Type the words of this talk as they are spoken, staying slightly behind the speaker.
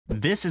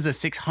This is a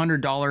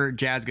 $600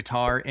 jazz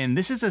guitar, and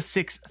this is a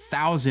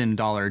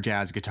 $6,000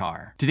 jazz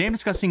guitar. Today I'm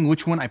discussing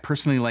which one I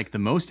personally like the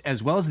most,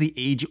 as well as the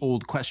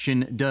age-old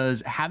question,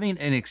 does having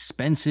an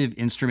expensive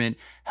instrument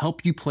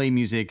help you play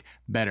music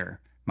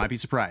better? Might be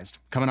surprised.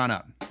 Coming on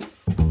up.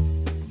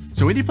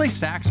 So whether you play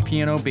sax,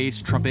 piano,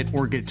 bass, trumpet,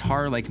 or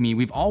guitar like me,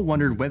 we've all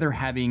wondered whether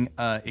having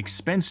an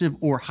expensive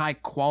or high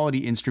quality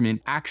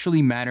instrument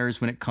actually matters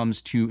when it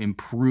comes to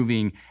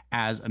improving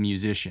as a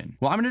musician.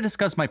 Well, I'm gonna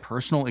discuss my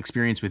personal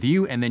experience with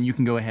you, and then you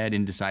can go ahead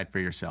and decide for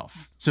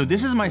yourself. So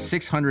this is my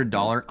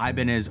 $600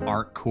 Ibanez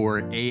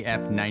Artcore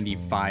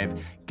AF95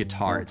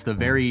 guitar. It's the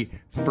very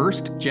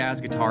first jazz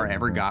guitar I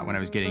ever got when I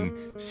was getting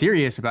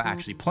serious about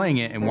actually playing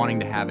it and wanting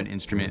to have an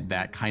instrument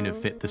that kind of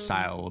fit the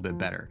style a little bit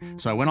better.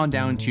 So I went on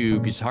down to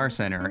Guitar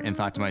Center and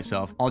thought to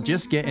myself, I'll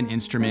just get an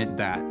instrument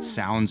that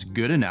sounds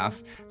good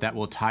enough, that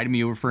will tide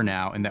me over for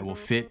now, and that will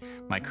fit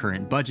my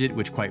current budget,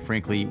 which quite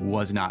frankly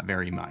was not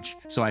very much.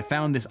 So I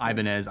found this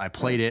Ibanez, I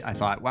played it, I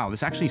thought, wow,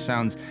 this actually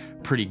sounds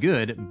pretty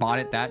good, bought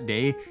it that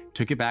day,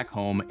 took it back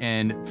home,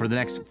 and for the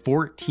next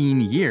 14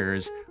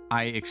 years,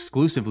 I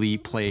exclusively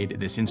played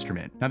this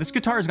instrument. Now, this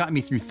guitar has gotten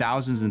me through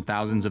thousands and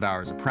thousands of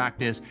hours of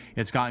practice.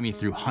 It's gotten me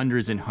through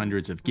hundreds and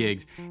hundreds of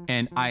gigs,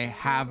 and I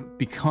have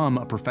become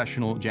a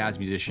professional jazz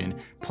musician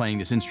playing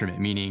this instrument,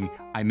 meaning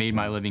I made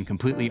my living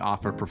completely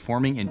off of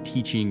performing and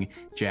teaching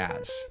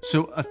jazz.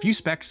 So a few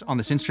specs on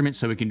this instrument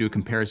so we can do a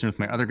comparison with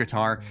my other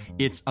guitar.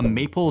 It's a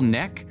maple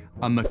neck,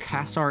 a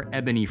Macassar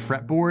ebony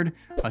fretboard,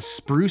 a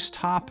spruce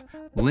top,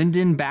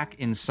 linden back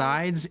and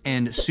sides,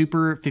 and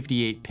Super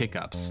 58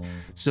 pickups.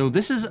 So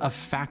this is a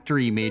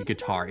factory-made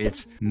guitar.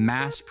 It's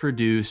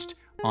mass-produced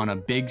on a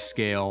big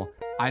scale.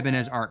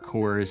 Ibanez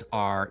Artcores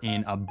are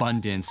in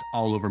abundance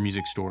all over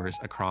music stores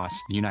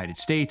across the United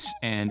States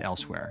and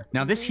elsewhere.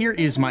 Now this here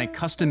is my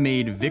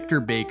custom-made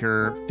Victor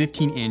Baker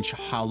 15-inch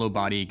hollow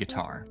body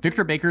guitar.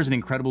 Victor Baker is an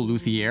incredible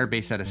luthier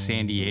based out of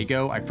San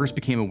Diego. I first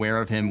became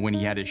aware of him when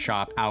he had his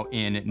shop out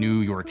in New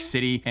York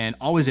City and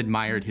always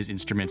admired his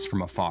instruments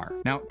from afar.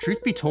 Now,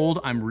 truth be told,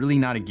 I'm really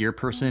not a gear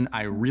person.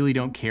 I really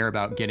don't care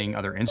about getting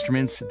other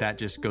instruments. That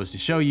just goes to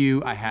show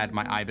you, I had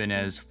my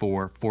Ibanez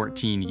for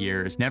 14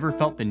 years, never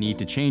felt the need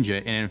to change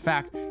it. And in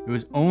fact, it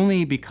was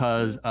only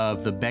because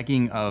of the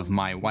begging of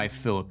my wife,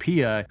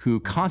 Philippia, who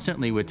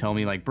constantly would tell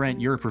me like,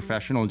 Brent, you're a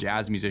professional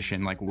jazz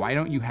musician. Like, why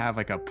don't you have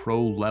like a pro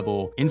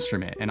level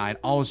instrument? And I'd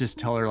always just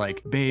tell her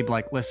like, babe,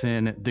 like,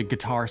 listen, the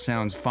guitar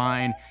sounds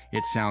fine.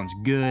 It sounds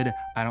good.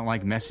 I don't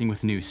like messing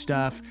with new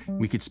stuff.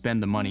 We could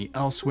spend the money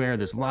elsewhere.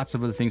 There's lots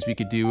of other things we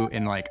could do.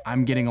 And like,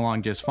 I'm getting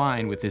along just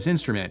fine with this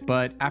instrument.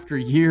 But after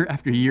year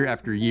after year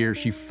after year,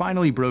 she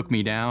finally broke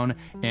me down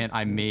and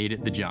I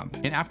made the jump.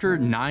 And after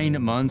 9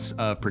 months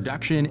of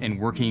production and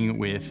working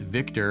with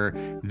Victor,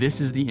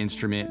 this is the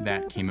instrument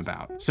that came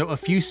about. So a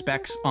few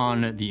specs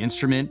on the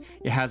instrument.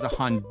 It has a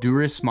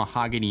Honduras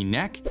mahogany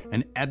neck,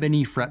 an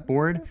ebony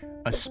fretboard,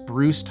 a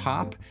spruce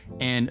top,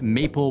 and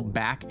maple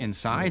back and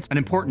sides. An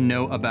important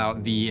note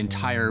about the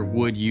entire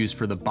wood used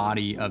for the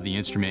body of the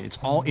instrument, it's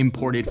all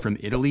imported from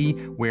Italy,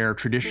 where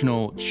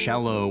traditional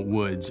cello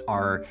woods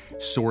are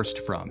sourced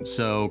from.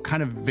 So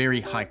kind of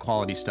very high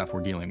quality stuff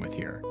we're dealing with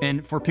here.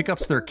 And for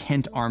pickups, they're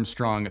Kent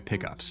Armstrong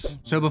pickups.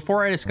 So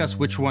before I discuss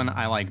which one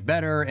I like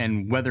better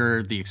and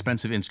whether the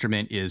expensive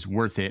instrument is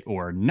worth it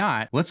or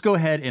not, let's go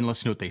ahead and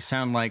listen to what they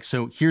sound like.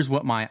 So here's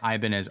what my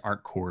Ibanez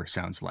Artcore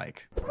sounds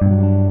like.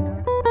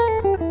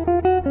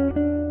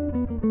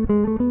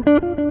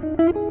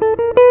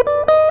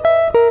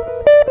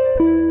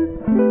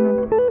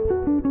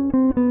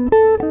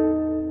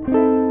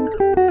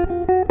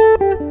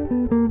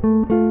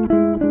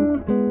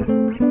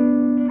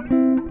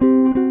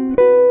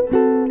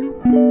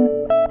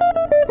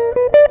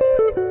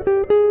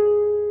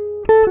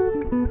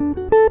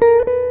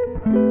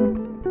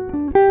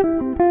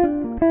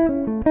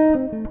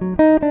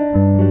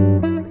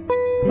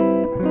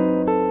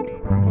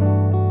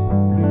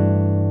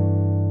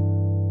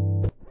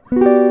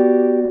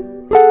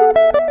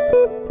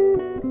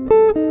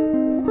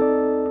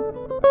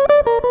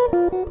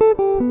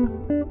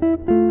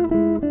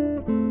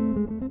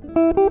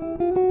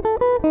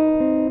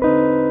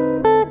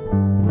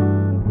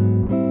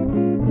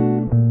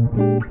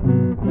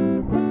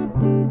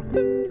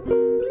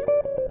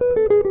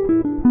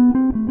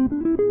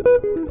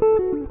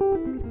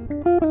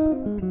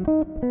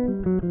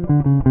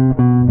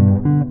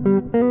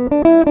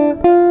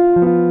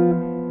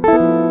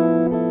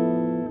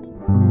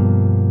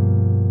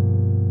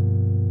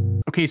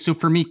 Okay, so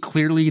for me,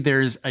 clearly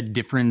there's a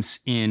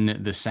difference in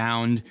the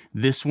sound.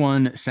 This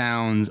one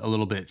sounds a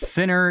little bit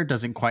thinner,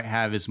 doesn't quite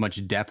have as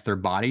much depth or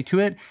body to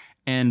it.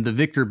 And the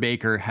Victor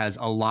Baker has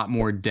a lot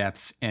more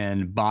depth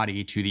and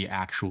body to the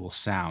actual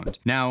sound.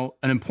 Now,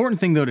 an important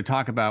thing though to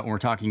talk about when we're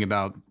talking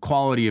about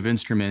quality of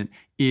instrument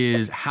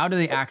is how do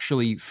they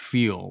actually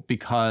feel?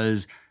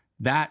 Because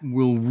that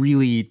will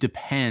really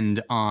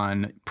depend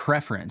on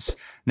preference.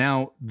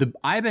 Now, the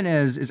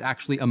Ibanez is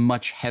actually a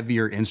much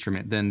heavier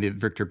instrument than the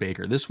Victor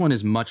Baker. This one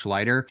is much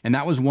lighter, and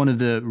that was one of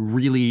the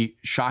really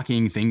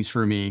shocking things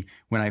for me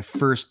when I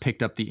first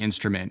picked up the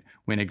instrument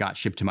when it got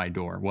shipped to my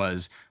door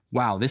was,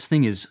 wow, this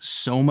thing is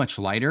so much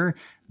lighter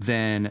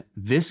than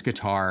this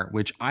guitar,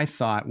 which I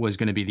thought was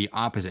going to be the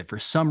opposite. For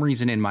some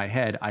reason in my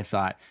head, I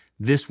thought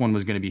this one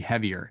was going to be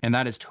heavier, and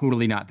that is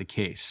totally not the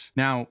case.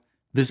 Now,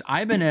 this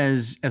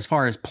Ibanez, as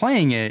far as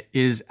playing it,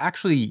 is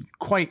actually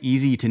quite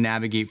easy to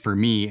navigate for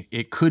me.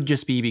 It could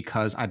just be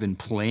because I've been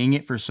playing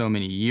it for so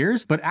many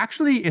years, but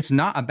actually it's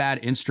not a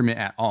bad instrument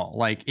at all.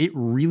 Like, it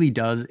really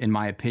does, in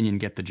my opinion,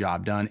 get the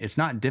job done. It's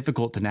not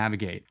difficult to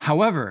navigate.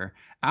 However,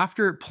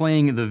 after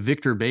playing the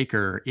Victor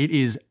Baker, it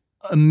is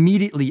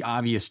immediately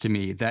obvious to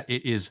me that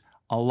it is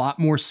a lot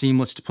more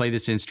seamless to play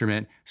this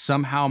instrument.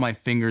 Somehow my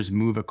fingers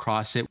move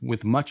across it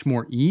with much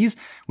more ease,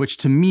 which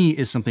to me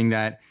is something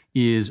that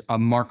is a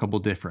remarkable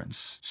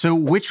difference. So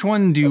which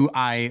one do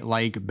I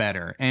like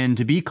better? And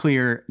to be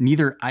clear,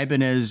 neither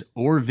Ibanez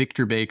or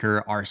Victor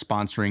Baker are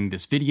sponsoring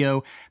this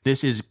video.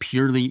 This is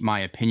purely my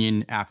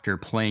opinion after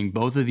playing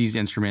both of these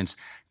instruments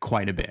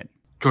quite a bit.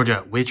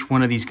 Georgia, which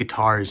one of these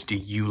guitars do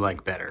you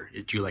like better?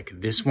 Do you like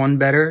this one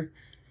better?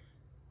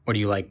 Or do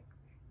you like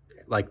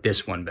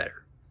this one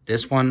better?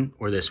 This one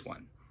or this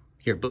one?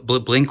 Here,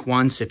 blink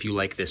once if you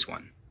like this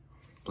one.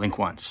 Blink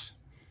once.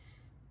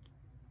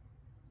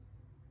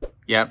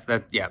 Yep,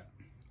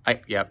 I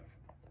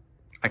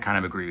kind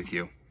of agree with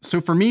you.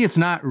 So for me, it's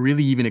not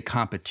really even a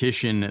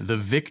competition. The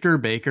Victor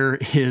Baker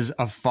is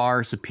a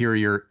far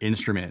superior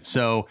instrument.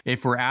 So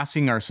if we're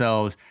asking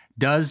ourselves,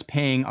 does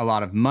paying a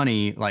lot of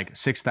money, like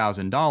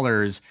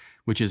 $6,000,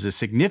 which is a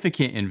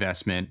significant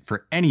investment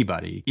for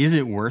anybody, is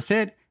it worth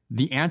it?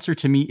 The answer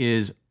to me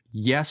is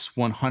yes,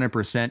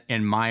 100%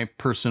 in my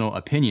personal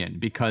opinion,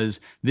 because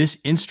this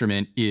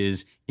instrument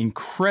is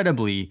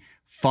incredibly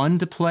fun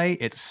to play,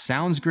 it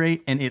sounds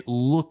great, and it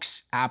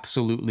looks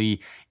absolutely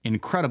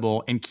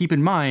incredible. And keep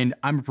in mind,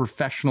 I'm a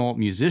professional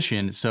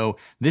musician, so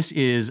this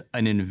is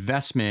an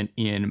investment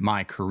in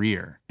my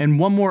career. And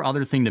one more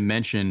other thing to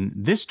mention,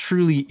 this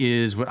truly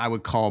is what I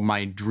would call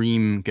my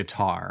dream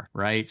guitar,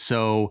 right?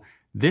 So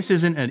this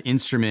isn't an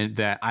instrument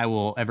that I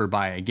will ever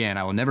buy again.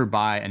 I will never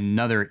buy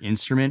another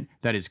instrument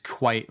that is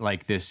quite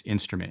like this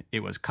instrument.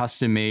 It was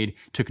custom made,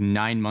 took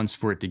 9 months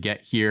for it to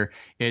get here.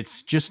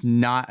 It's just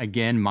not,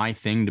 again, my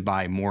thing to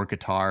buy more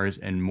guitars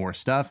and more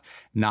stuff,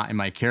 not in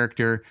my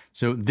character.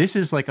 So this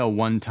is like a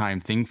one-time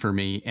thing for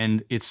me.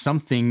 And it's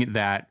something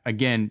that,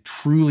 again,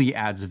 truly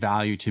adds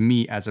value to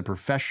me as a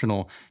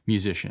professional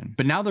musician.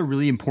 But now the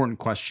really important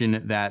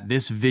question that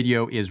this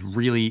video is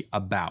really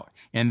about,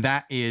 and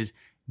that is,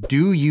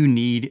 do you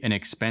need an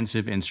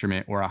expensive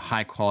instrument or a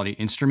high quality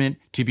instrument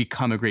to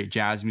become a great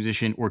jazz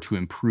musician or to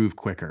improve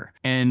quicker?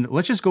 And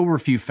let's just go over a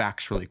few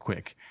facts really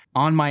quick.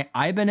 On my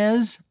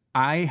Ibanez,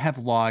 I have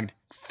logged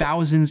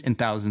thousands and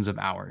thousands of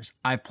hours.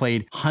 I've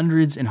played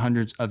hundreds and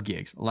hundreds of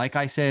gigs. Like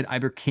I said, I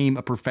became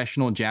a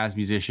professional jazz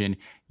musician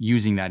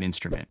using that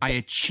instrument. I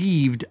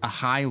achieved a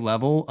high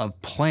level of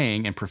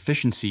playing and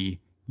proficiency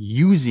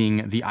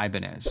using the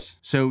Ibanez.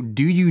 So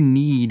do you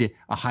need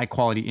a high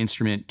quality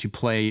instrument to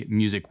play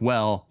music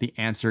well? The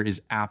answer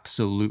is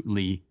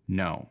absolutely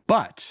no.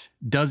 But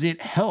does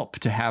it help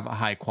to have a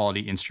high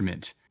quality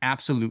instrument?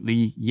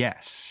 Absolutely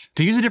yes.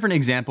 To use a different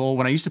example,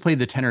 when I used to play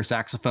the tenor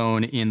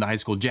saxophone in the high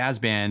school jazz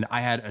band, I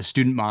had a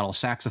student model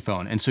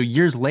saxophone. And so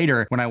years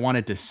later, when I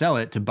wanted to sell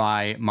it to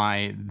buy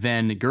my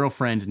then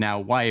girlfriend, now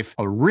wife,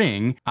 a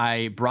ring,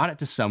 I brought it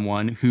to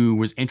someone who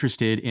was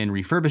interested in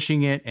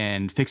refurbishing it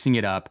and fixing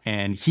it up.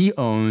 And he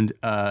owned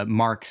a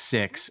Mark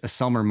VI, a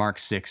Selmer Mark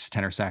VI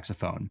tenor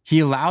saxophone. He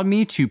allowed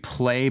me to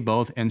play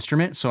both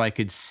instruments so I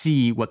could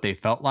see what they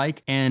felt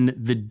like. And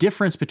the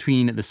difference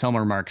between the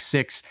Selmer Mark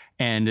VI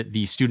and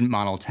the student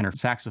model tenor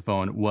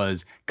saxophone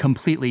was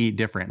completely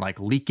different, like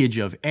leakage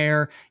of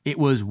air. It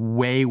was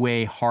way,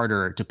 way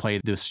harder to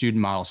play the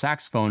student model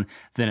saxophone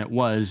than it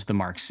was the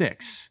Mark VI.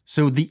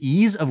 So the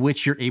ease of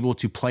which you're able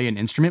to play an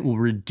instrument will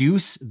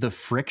reduce the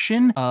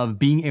friction of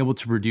being able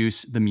to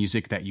produce the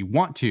music that you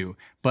want to.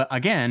 But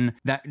again,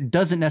 that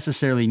doesn't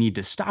necessarily need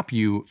to stop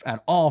you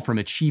at all from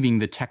achieving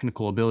the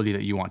technical ability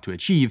that you want to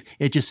achieve.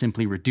 It just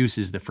simply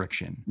reduces the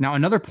friction. Now,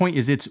 another point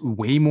is it's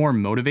way more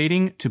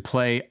motivating to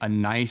play a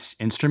nice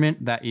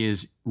instrument that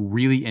is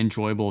really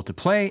enjoyable to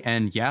play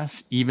and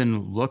yes,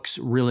 even looks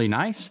really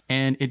nice.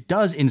 And it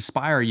does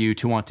inspire you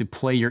to want to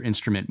play your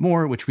instrument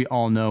more, which we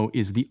all know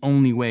is the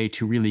only way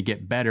to really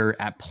get better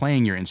at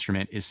playing your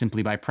instrument is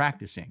simply by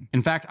practicing.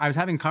 In fact, I was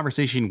having a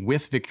conversation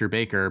with Victor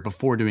Baker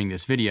before doing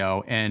this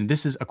video, and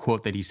this is a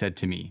quote that he said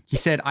to me. He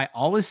said, "I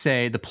always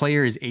say the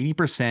player is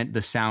 80%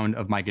 the sound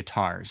of my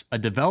guitars. A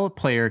developed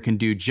player can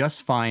do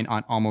just fine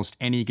on almost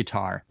any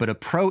guitar, but a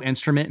pro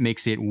instrument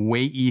makes it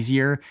way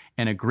easier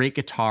and a great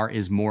guitar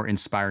is more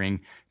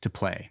inspiring to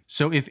play."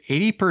 So if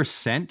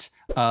 80%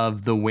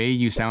 of the way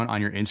you sound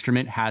on your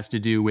instrument has to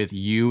do with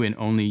you and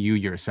only you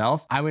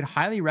yourself, I would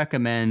highly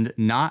recommend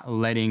not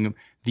letting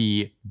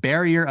the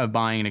barrier of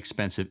buying an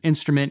expensive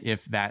instrument,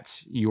 if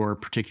that's your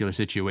particular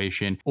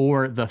situation,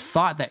 or the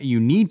thought that you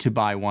need to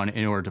buy one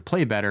in order to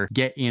play better,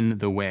 get in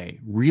the way.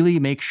 Really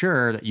make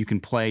sure that you can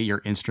play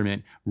your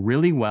instrument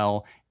really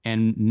well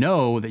and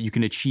know that you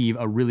can achieve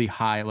a really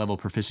high level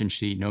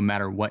proficiency no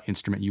matter what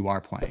instrument you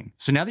are playing.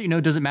 So now that you know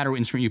it doesn't matter what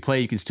instrument you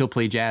play, you can still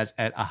play jazz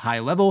at a high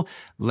level.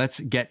 Let's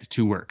get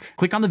to work.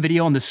 Click on the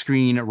video on the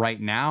screen right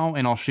now,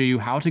 and I'll show you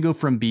how to go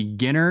from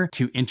beginner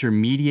to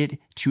intermediate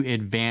to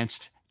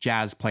advanced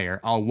jazz player.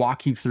 I'll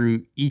walk you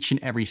through each and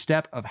every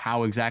step of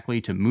how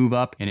exactly to move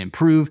up and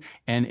improve,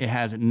 and it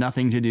has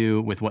nothing to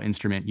do with what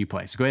instrument you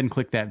play. So go ahead and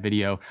click that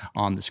video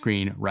on the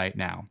screen right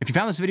now. If you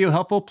found this video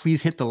helpful,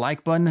 please hit the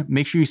like button.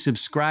 Make sure you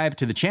subscribe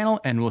to the channel,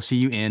 and we'll see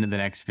you in the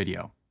next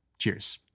video. Cheers.